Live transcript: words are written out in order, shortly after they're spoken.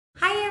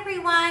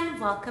everyone,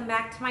 welcome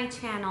back to my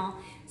channel.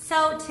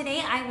 So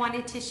today I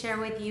wanted to share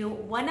with you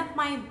one of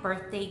my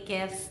birthday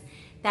gifts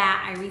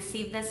that I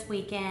received this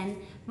weekend.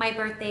 My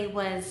birthday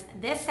was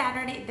this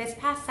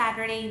past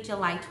Saturday,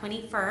 July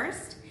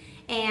 21st.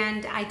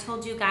 And I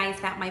told you guys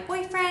that my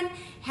boyfriend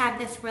had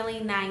this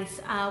really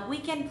nice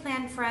weekend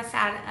planned for us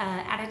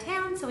out of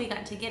town, so we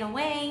got to get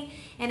away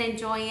and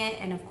enjoy it,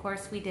 and of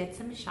course we did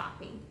some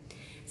shopping.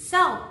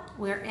 So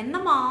we're in the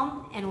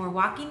mall and we're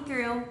walking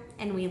through,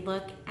 and we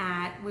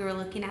were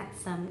looking at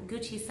some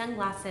Gucci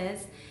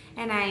sunglasses,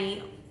 and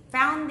I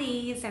found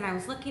these and I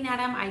was looking at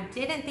them. I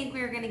didn't think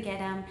we were gonna get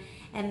them,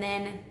 and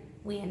then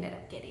we ended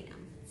up getting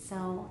them.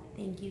 So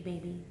thank you,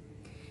 baby.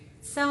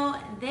 So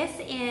this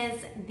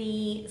is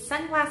the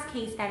sunglass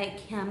case that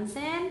it comes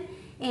in,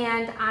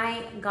 and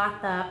I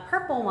got the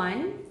purple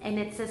one, and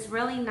it's this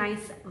really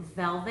nice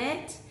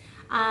velvet.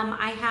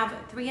 I have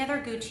 3 other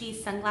Gucci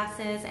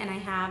sunglasses, and I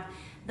have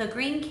the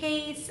green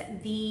case,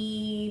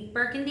 the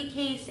burgundy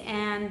case,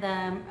 and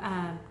the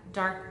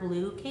dark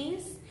blue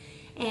case.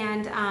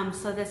 And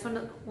so this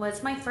one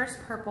was my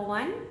first purple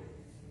one,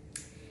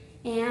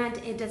 and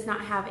it does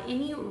not have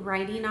any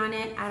writing on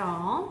it at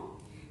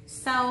all.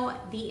 So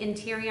the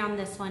interior on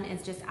this one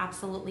is just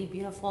absolutely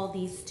beautiful.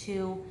 These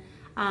two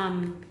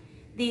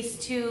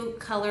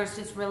colors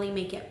just really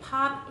make it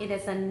pop. It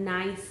is a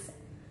nice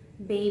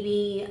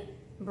baby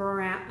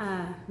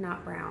brown,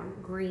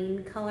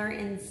 green color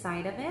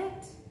inside of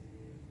it.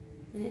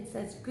 And it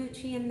says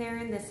Gucci in there,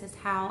 and this is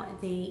how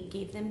they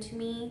gave them to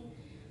me.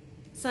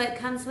 So it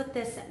comes with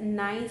this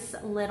nice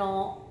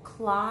little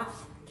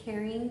cloth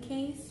carrying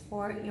case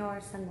for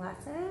your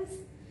sunglasses.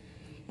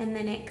 And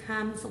then it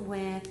comes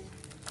with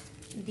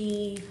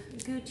the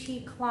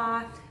Gucci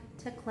cloth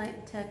to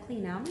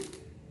clean them.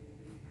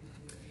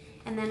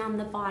 And then on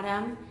the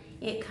bottom,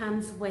 it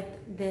comes with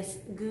this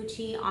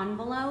Gucci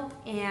envelope,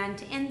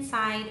 and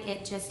inside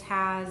it just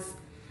has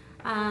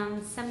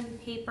some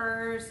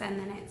papers, and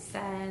then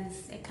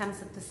it comes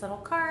with this little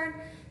card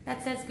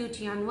that says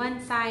Gucci on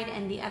one side,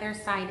 and the other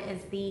side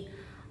is the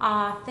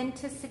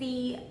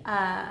authenticity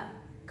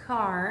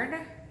card.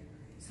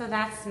 So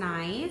that's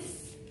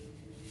nice.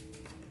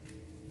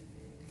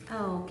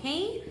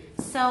 Okay,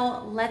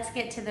 so let's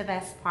get to the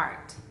best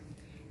part.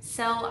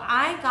 So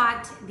I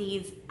got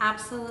these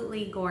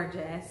absolutely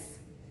gorgeous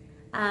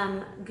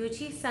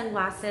Gucci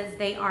sunglasses.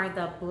 They are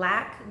the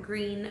black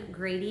green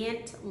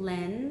gradient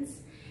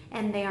lens,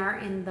 and they are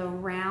in the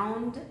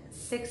round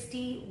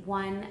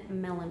 61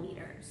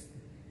 millimeters.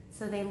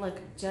 So they look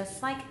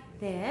just like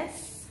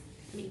this.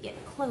 Let me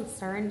get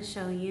closer and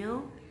show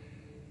you.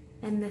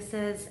 And this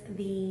is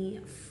the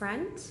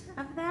front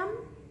of them.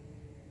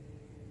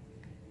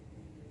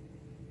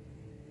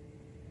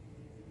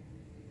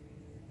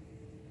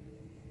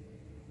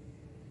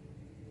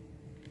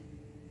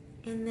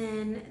 And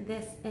then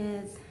this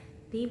is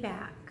the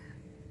back.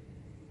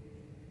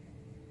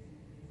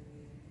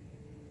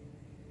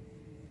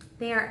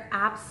 They are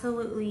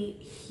absolutely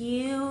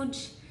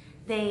huge.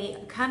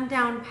 They come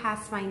down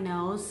past my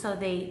nose, so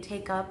they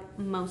take up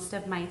most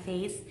of my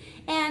face,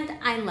 and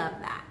I love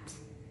that.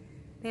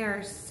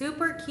 They're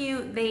super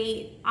cute.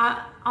 They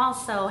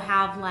also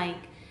have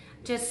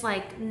just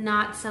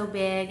not so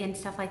big and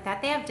stuff like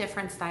that. They have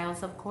different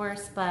styles, of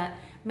course, but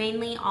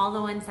mainly all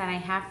the ones that I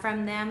have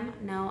from them,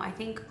 no, I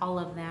think all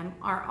of them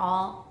are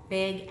all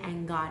big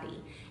and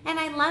gaudy. And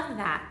I love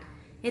that.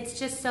 It's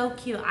just so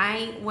cute.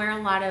 I wear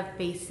a lot of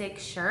basic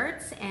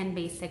shirts and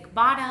basic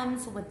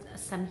bottoms with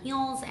some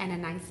heels and a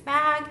nice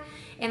bag.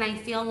 And I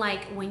feel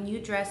like when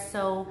you dress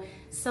so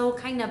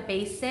kind of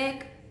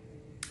basic,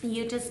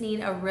 you just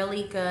need a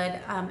really good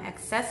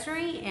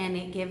accessory, and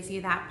it gives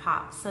you that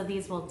pop. So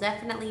these will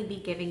definitely be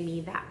giving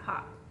me that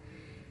pop.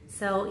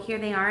 So here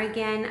they are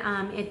again.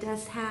 It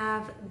does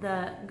have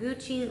the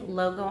Gucci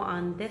logo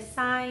on this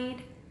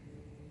side.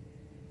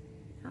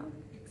 Oh,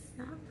 it's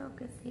not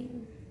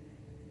focusing.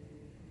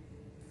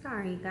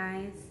 Sorry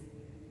guys.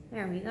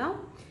 There we go.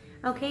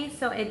 Okay,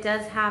 so it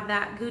does have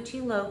that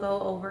Gucci logo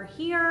over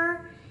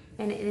here,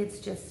 and it's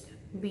just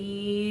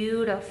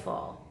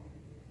beautiful.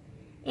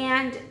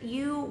 And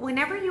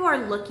whenever you are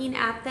looking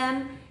at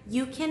them,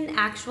 you can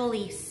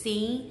actually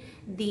see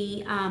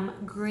the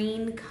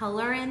green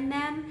color in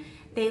them.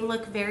 They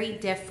look very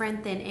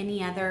different than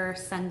any other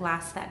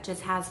sunglass that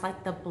just has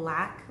like the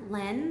black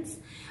lens.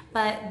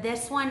 But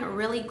this one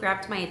really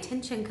grabbed my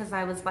attention because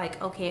I was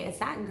like, okay, is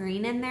that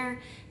green in there?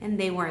 And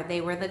they were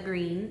the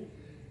green.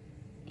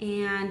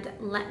 And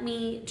let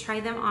me try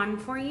them on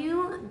for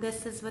you.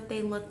 This is what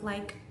they look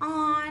like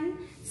on.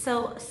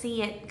 So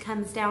see, it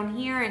comes down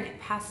here and it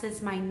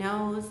passes my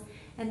nose,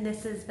 and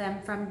this is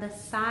them from the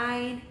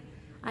side.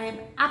 I am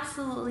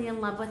absolutely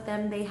in love with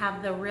them. They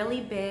have the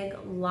really big,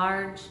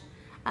 large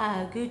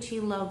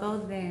Gucci logo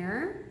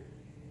there.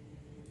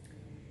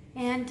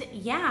 And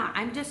yeah,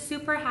 I'm just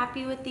super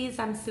happy with these.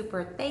 I'm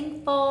super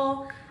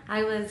thankful.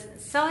 I was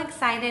so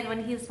excited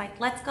when he was like,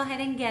 let's go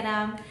ahead and get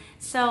them.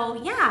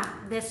 So yeah,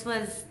 it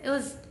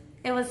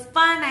was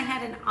fun. I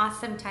had an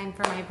awesome time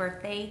for my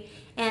birthday,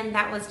 and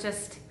that was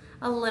just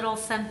a little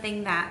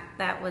something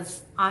that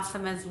was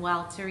awesome as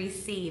well to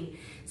receive.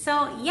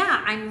 So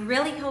yeah, I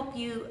really hope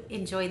you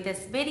enjoyed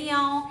this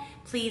video.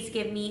 Please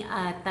give me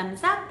a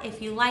thumbs up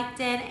if you liked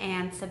it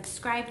and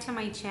subscribe to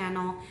my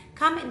channel.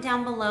 Comment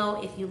down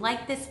below if you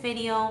liked this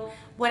video,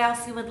 what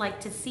else you would like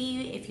to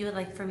see, if you would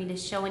like for me to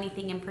show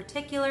anything in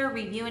particular,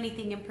 review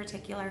anything in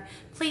particular,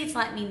 please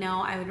let me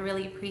know. I would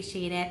really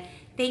appreciate it.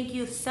 Thank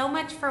you so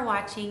much for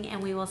watching,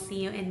 and we will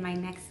see you in my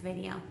next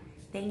video.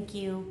 Thank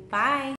you. Bye.